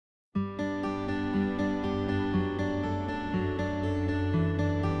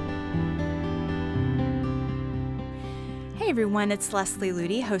Hey everyone, it's Leslie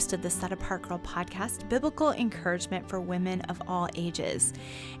Ludy, host of the Set Apart Girl podcast, Biblical Encouragement for Women of All Ages.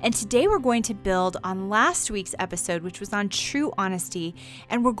 And today we're going to build on last week's episode, which was on true honesty,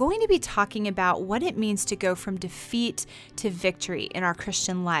 and we're going to be talking about what it means to go from defeat to victory in our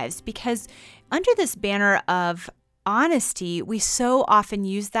Christian lives. Because under this banner of honesty, we so often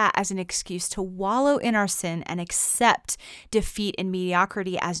use that as an excuse to wallow in our sin and accept defeat and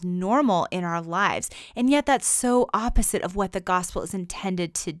mediocrity as normal in our lives. And yet that's so opposite of what the gospel is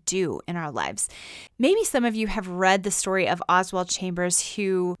intended to do in our lives. Maybe some of you have read the story of Oswald Chambers,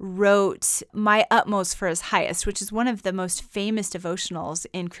 who wrote My Utmost for His Highest, which is one of the most famous devotionals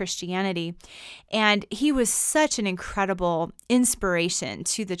in Christianity. And he was such an incredible inspiration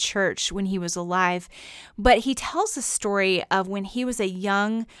to the church when he was alive. But he tells a story of when he was a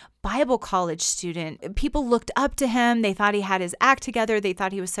young Bible college student. People looked up to him. They thought he had his act together. They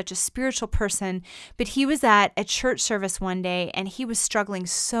thought he was such a spiritual person. But he was at a church service one day and he was struggling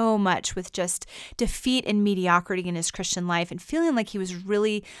so much with just defeat and mediocrity in his Christian life and feeling like he was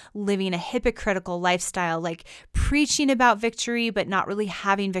really living a hypocritical lifestyle, like preaching about victory, but not really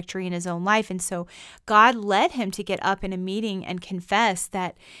having victory in his own life. And so God led him to get up in a meeting and confess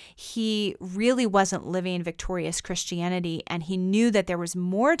that he really wasn't living victorious Christianity. And he knew that there was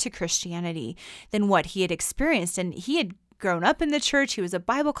more to Christianity than what he had experienced. And he had grown up in the church. He was a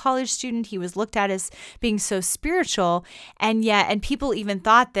Bible college student. He was looked at as being so spiritual. And people even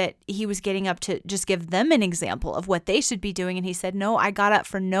thought that he was getting up to just give them an example of what they should be doing. And he said, no, I got up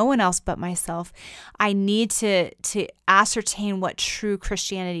for no one else but myself. I need to ascertain what true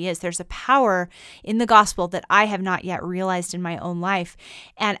Christianity is. There's a power in the gospel that I have not yet realized in my own life.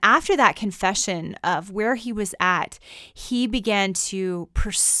 And after that confession of where he was at, he began to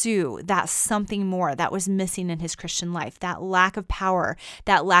pursue that something more that was missing in his Christian life, that lack of power,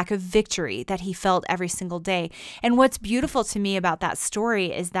 that lack of victory that he felt every single day. And what's beautiful to me about that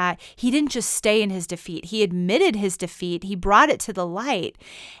story is that he didn't just stay in his defeat. He admitted his defeat. He brought it to the light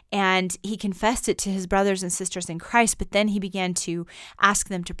and he confessed it to his brothers and sisters in Christ. But then he began to ask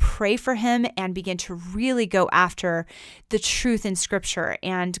them to pray for him and begin to really go after the truth in Scripture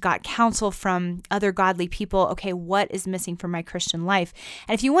and got counsel from other godly people. Okay, what is missing from my Christian life?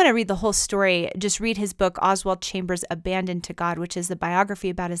 And if you want to read the whole story, just read his book, Oswald Chamber's Abandoned to God, which is a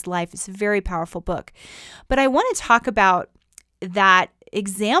biography about his life. It's a very powerful book. But I want to talk about that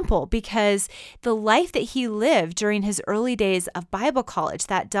example because the life that he lived during his early days of Bible college,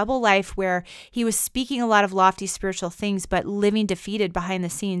 that double life where he was speaking a lot of lofty spiritual things but living defeated behind the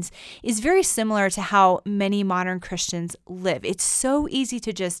scenes, is very similar to how many modern Christians live. It's so easy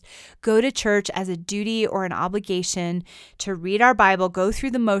to just go to church as a duty or an obligation to read our Bible, go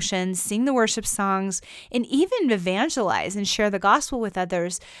through the motions, sing the worship songs, and even evangelize and share the gospel with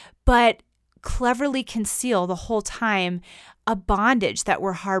others, but cleverly conceal the whole time a bondage that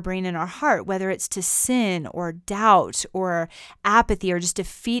we're harboring in our heart, whether it's to sin or doubt or apathy or just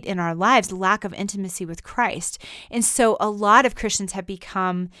defeat in our lives, lack of intimacy with Christ. And so a lot of Christians have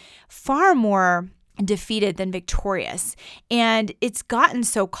become far more defeated than victorious. And it's gotten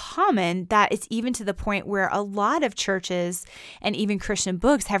so common that it's even to the point where a lot of churches and even Christian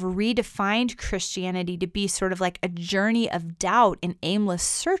books have redefined Christianity to be sort of like a journey of doubt and aimless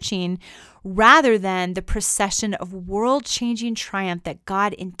searching rather than the procession of world-changing triumph that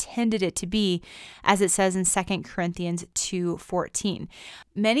God intended it to be, as it says in 2 Corinthians 2:14.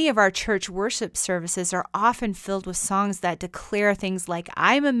 Many of our church worship services are often filled with songs that declare things like,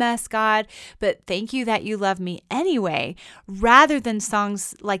 I'm a mess, God, but thank you that you love me anyway, rather than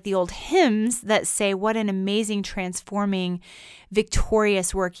songs like the old hymns that say, what an amazing, transforming,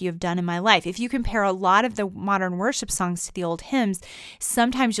 victorious work you have done in my life. If you compare a lot of the modern worship songs to the old hymns,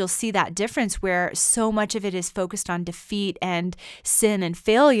 sometimes you'll see that difference where so much of it is focused on defeat and sin and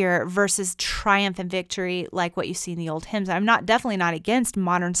failure versus triumph and victory like what you see in the old hymns. I'm definitely not against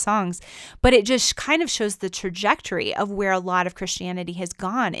modern songs, but it just kind of shows the trajectory of where a lot of Christianity has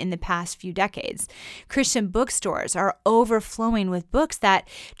gone in the past few decades. Christian bookstores are overflowing with books that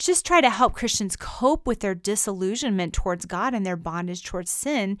just try to help Christians cope with their disillusionment towards God and their bondage towards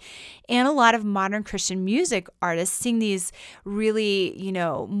sin. And a lot of modern Christian music artists sing these really,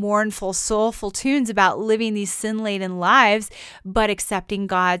 mournful, soulful tunes about living these sin-laden lives, but accepting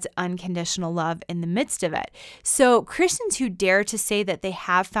God's unconditional love in the midst of it. So Christians who dare to say that they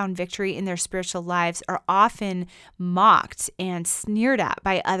have found victory in their spiritual lives are often mocked and sneered at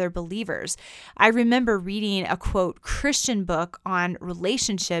by other believers. I remember reading a, quote, Christian book on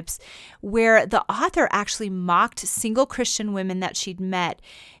relationships where the author actually mocked single Christian women that she'd met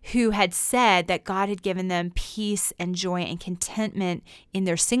who had said that God had given them peace and joy and contentment in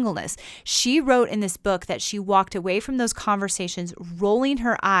their singleness. She wrote in this book that she walked away from those conversations rolling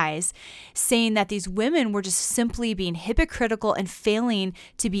her eyes, saying that these women were just simply being hypocritical and failing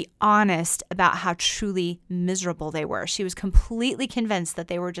to be honest about how truly miserable they were. She was completely convinced that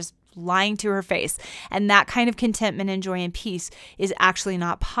they were just lying to her face. And that kind of contentment and joy and peace is actually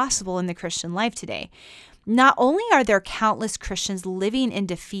not possible in the Christian life today. Not only are there countless Christians living in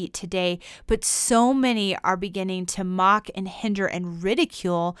defeat today, but so many are beginning to mock and hinder and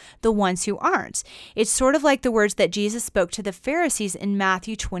ridicule the ones who aren't. It's sort of like the words that Jesus spoke to the Pharisees in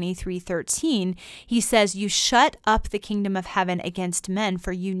Matthew 23:13. He says, "You shut up the kingdom of heaven against men,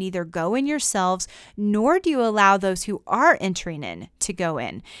 for you neither go in yourselves, nor do you allow those who are entering in to go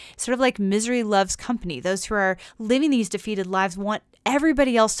in." Sort of like misery loves company. Those who are living these defeated lives want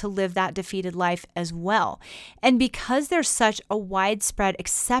everybody else to live that defeated life as well. And because there's such a widespread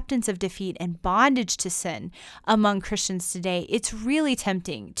acceptance of defeat and bondage to sin among Christians today, it's really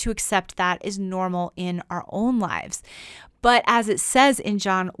tempting to accept that as normal in our own lives. But as it says in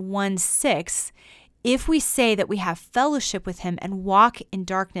John 1:6, if we say that we have fellowship with him and walk in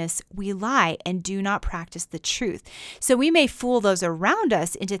darkness, we lie and do not practice the truth. So we may fool those around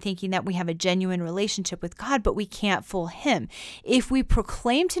us into thinking that we have a genuine relationship with God, but we can't fool him. If we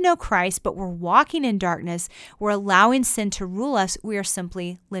proclaim to know Christ, but we're walking in darkness, we're allowing sin to rule us, we are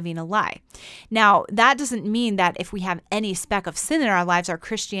simply living a lie. Now, that doesn't mean that if we have any speck of sin in our lives, our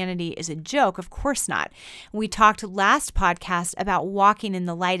Christianity is a joke. Of course not. We talked last podcast about walking in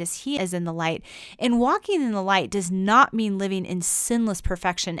the light as he is in the light. And walking in the light does not mean living in sinless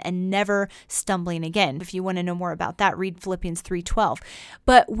perfection and never stumbling again. If you want to know more about that, read Philippians 3:12.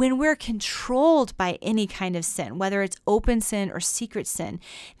 But when we're controlled by any kind of sin, whether it's open sin or secret sin,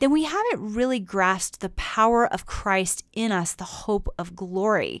 then we haven't really grasped the power of Christ in us, the hope of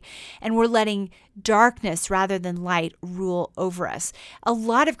glory. And we're letting darkness rather than light rule over us. A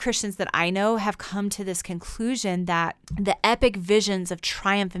lot of Christians that I know have come to this conclusion that the epic visions of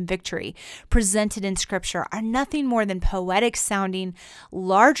triumph and victory presented in Scripture are nothing more than poetic sounding,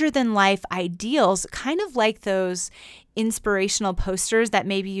 larger than life ideals, kind of like those inspirational posters that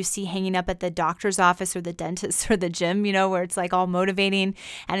maybe you see hanging up at the doctor's office or the dentist or the gym, where it's like all motivating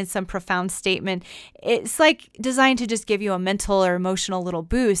and it's some profound statement. It's like designed to just give you a mental or emotional little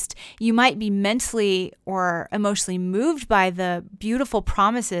boost. You might be mentally or emotionally moved by the beautiful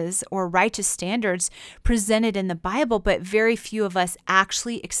promises or righteous standards presented in the Bible, but very few of us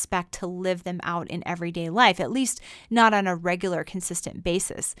actually expect to live them out in everyday life, at least not on a regular, consistent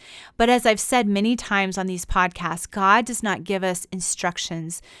basis. But as I've said many times on these podcasts, God does not give us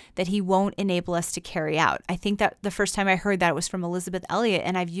instructions that he won't enable us to carry out. I think that the first time I heard that it was from Elizabeth Elliot,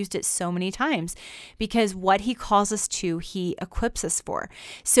 and I've used it so many times because what he calls us to, he equips us for.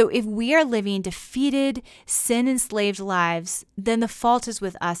 So if we are living defeated, sin-enslaved lives, then the fault is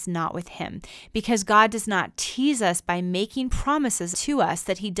with us, not with him, because God does not tease us by making promises to us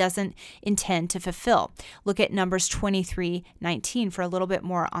that he doesn't intend to fulfill. Look at Numbers 23:19 for a little bit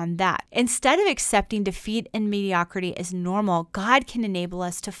more on that. Instead of accepting defeat and mediocrity as normal, God can enable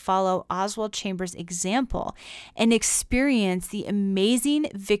us to follow Oswald Chamber's example and experience the amazing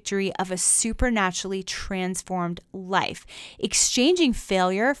victory of a supernaturally transformed life, exchanging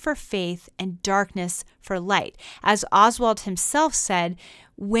failure for faith and darkness for light. As Oswald himself said,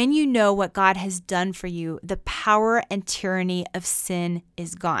 when you know what God has done for you, the power and tyranny of sin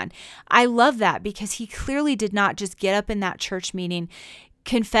is gone. I love that because he clearly did not just get up in that church meeting,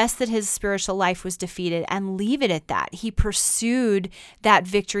 confess that his spiritual life was defeated and leave it at that. He pursued that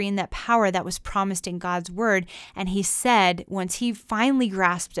victory and that power that was promised in God's word. And he said, once he finally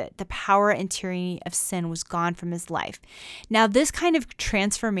grasped it, the power and tyranny of sin was gone from his life. Now, this kind of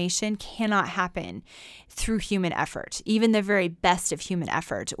transformation cannot happen through human effort. Even the very best of human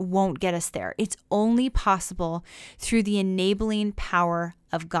effort won't get us there. It's only possible through the enabling power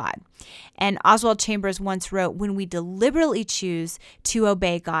of God. And Oswald Chambers once wrote, when we deliberately choose to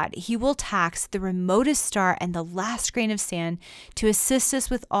obey God, he will tax the remotest star and the last grain of sand to assist us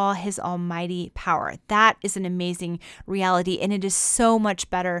with all his almighty power. That is an amazing reality, and it is so much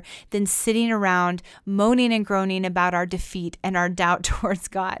better than sitting around moaning and groaning about our defeat and our doubt towards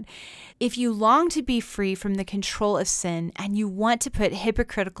God. If you long to be free from the control of sin and you want to put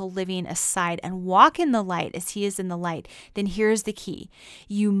hypocritical living aside and walk in the light as he is in the light, then here's the key.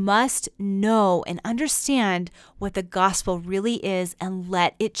 You must know and understand what the gospel really is and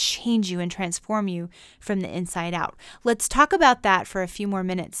let it change you and transform you from the inside out. Let's talk about that for a few more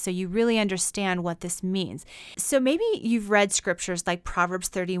minutes so you really understand what this means. So maybe you've read scriptures like Proverbs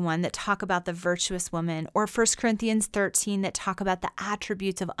 31 that talk about the virtuous woman, or 1 Corinthians 13 that talk about the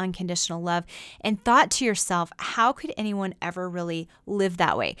attributes of unconditional love, and thought to yourself, how could anyone ever really live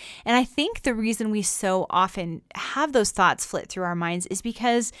that way? And I think the reason we so often have those thoughts flit through our minds is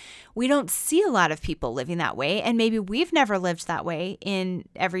because we don't see a lot of people living that way, and maybe we've never lived that way in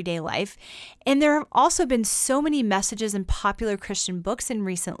everyday life. And there have also been so many messages in popular Christian books in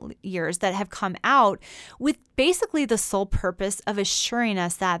recent years that have come out with basically the sole purpose of assuring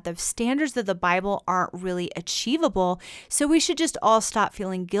us that the standards of the Bible aren't really achievable, so we should just all stop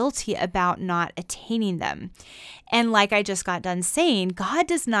feeling guilty about not attaining them. And like I just got done saying, God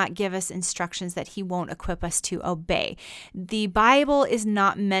does not give us instructions that He won't equip us to obey. The Bible is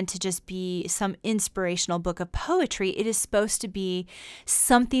not meant to just be some inspirational book of poetry. It is supposed to be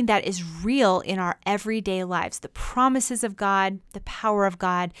something that is real in our everyday lives, the promises of God, the power of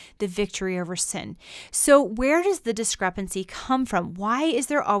God, the victory over sin. So where does the discrepancy come from? Why is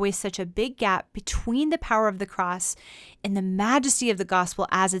there always such a big gap between the power of the cross and the majesty of the gospel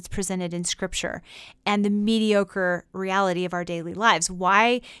as it's presented in Scripture and the mediocre reality of our daily lives?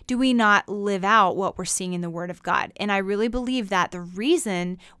 Why do we not live out what we're seeing in the Word of God? And I really believe that the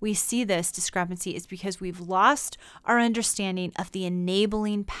reason we see this discrepancy is because we've lost our understanding of the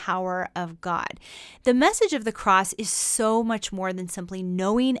enabling power of God. The message of the cross is so much more than simply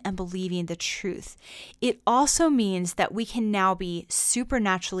knowing and believing the truth. It also means that we can now be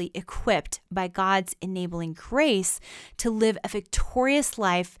supernaturally equipped by God's enabling grace to live a victorious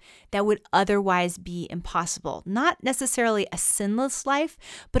life that would otherwise be impossible. Not necessarily a sinless life,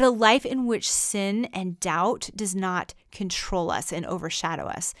 but a life in which sin and doubt does not control us and overshadow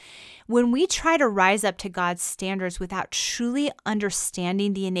us. When we try to rise up to God's standards without truly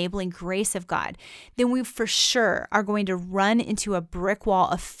understanding the enabling grace of God, then we for sure are going to run into a brick wall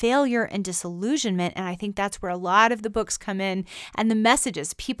of failure and disillusionment. And I think that's where a lot of the books come in and the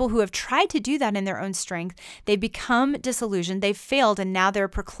messages. People who have tried to do that in their own strength, they've become disillusioned, they've failed, and now they're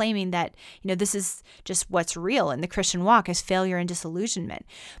proclaiming that, this is just what's real in the Christian walk is failure and disillusionment.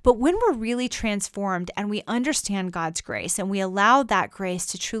 But when we're really transformed and we understand God's grace and we allow that grace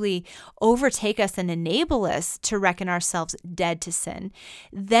to truly overtake us and enable us to reckon ourselves dead to sin,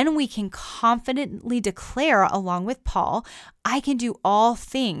 then we can confidently declare, along with Paul, I can do all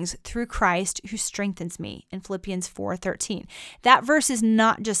things through Christ who strengthens me, in Philippians 4:13. That verse is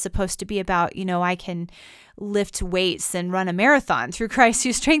not just supposed to be about, I can lift weights and run a marathon through Christ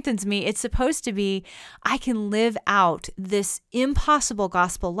who strengthens me. It's supposed to be, I can live out this impossible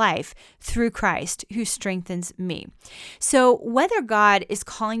gospel life through Christ who strengthens me. So whether God is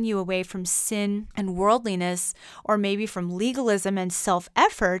calling you away from sin and worldliness, or maybe from legalism and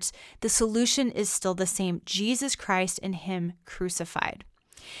self-effort, the solution is still the same: Jesus Christ and Him crucified.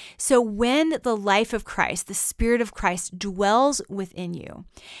 So when the life of Christ, the Spirit of Christ dwells within you,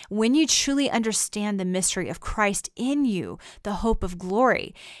 when you truly understand the mystery of Christ in you, the hope of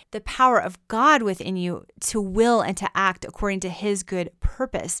glory, the power of God within you to will and to act according to His good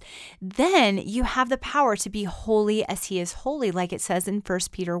purpose, then you have the power to be holy as He is holy, like it says in 1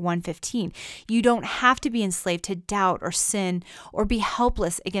 Peter 1:15. You don't have to be enslaved to doubt or sin or be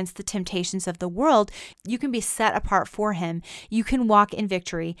helpless against the temptations of the world. You can be set apart for Him. You can walk in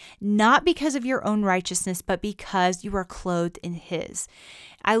victory, not because of your own righteousness, but because you are clothed in His.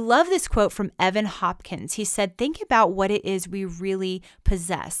 I love this quote from Evan Hopkins. He said, think about what it is we really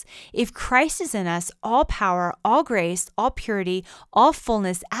possess. If Christ is in us, all power, all grace, all purity, all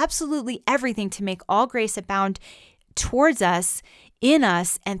fullness, absolutely everything to make all grace abound towards us, in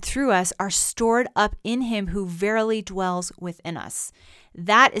us, and through us are stored up in Him who verily dwells within us.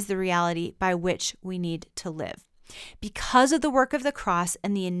 That is the reality by which we need to live. Because of the work of the cross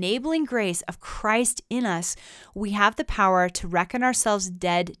and the enabling grace of Christ in us, we have the power to reckon ourselves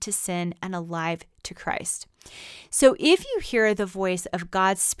dead to sin and alive to Christ. So if you hear the voice of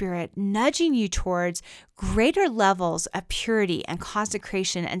God's Spirit nudging you towards greater levels of purity and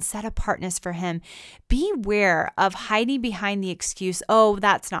consecration and set apartness for Him, beware of hiding behind the excuse, oh,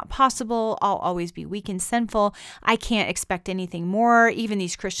 that's not possible. I'll always be weak and sinful. I can't expect anything more. Even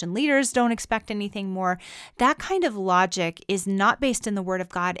these Christian leaders don't expect anything more. That kind of logic is not based in the Word of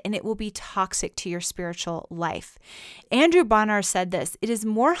God, and it will be toxic to your spiritual life. Andrew Bonar said this: it is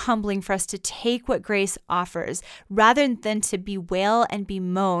more humbling for us to take what grace offers offers, rather than to bewail and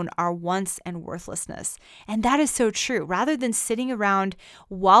bemoan our wants and worthlessness. And that is so true. Rather than sitting around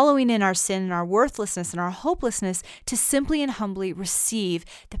wallowing in our sin and our worthlessness and our hopelessness, to simply and humbly receive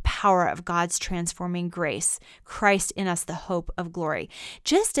the power of God's transforming grace, Christ in us, the hope of glory.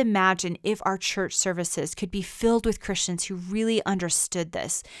 Just imagine if our church services could be filled with Christians who really understood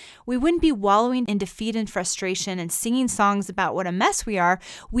this. We wouldn't be wallowing in defeat and frustration and singing songs about what a mess we are.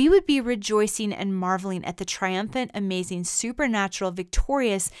 We would be rejoicing and marveling at the triumphant, amazing, supernatural,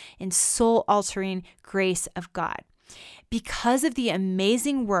 victorious, and soul-altering grace of God. Because of the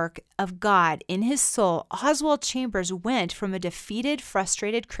amazing work of God in his soul, Oswald Chambers went from a defeated,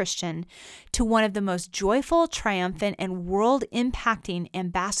 frustrated Christian to one of the most joyful, triumphant, and world-impacting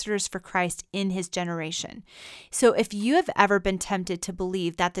ambassadors for Christ in his generation. So if you have ever been tempted to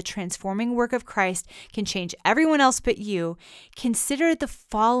believe that the transforming work of Christ can change everyone else but you, consider the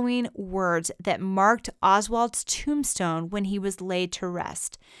following words that marked Oswald's tombstone when he was laid to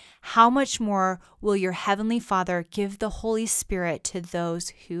rest. How much more will your heavenly Father give the Holy Spirit to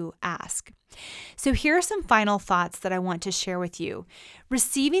those who ask? So here are some final thoughts that I want to share with you.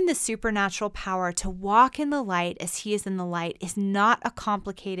 Receiving the supernatural power to walk in the light as he is in the light is not a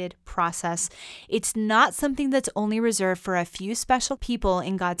complicated process. It's not something that's only reserved for a few special people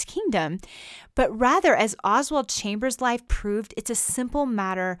in God's kingdom, but rather, as Oswald Chambers' life proved, it's a simple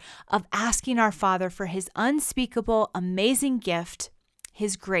matter of asking our Father for his unspeakable, amazing gift,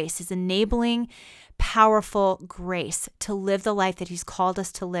 his grace, his enabling, powerful grace to live the life that he's called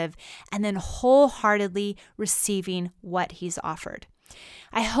us to live, and then wholeheartedly receiving what he's offered.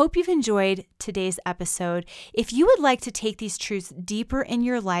 I hope you've enjoyed today's episode. If you would like to take these truths deeper in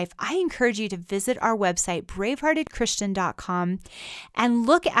your life, I encourage you to visit our website, braveheartedchristian.com, and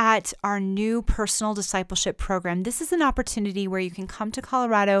look at our new personal discipleship program. This is an opportunity where you can come to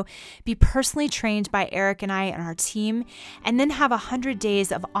Colorado, be personally trained by Eric and I and our team, and then have 100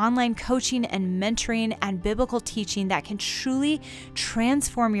 days of online coaching and mentoring and biblical teaching that can truly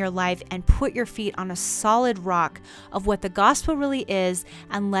transform your life and put your feet on a solid rock of what the gospel really is,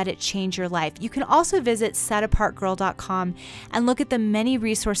 and let it change your life. You can also visit setapartgirl.com and look at the many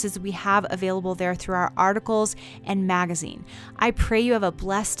resources we have available there through our articles and magazine. I pray you have a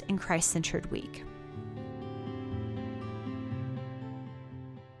blessed and Christ-centered week.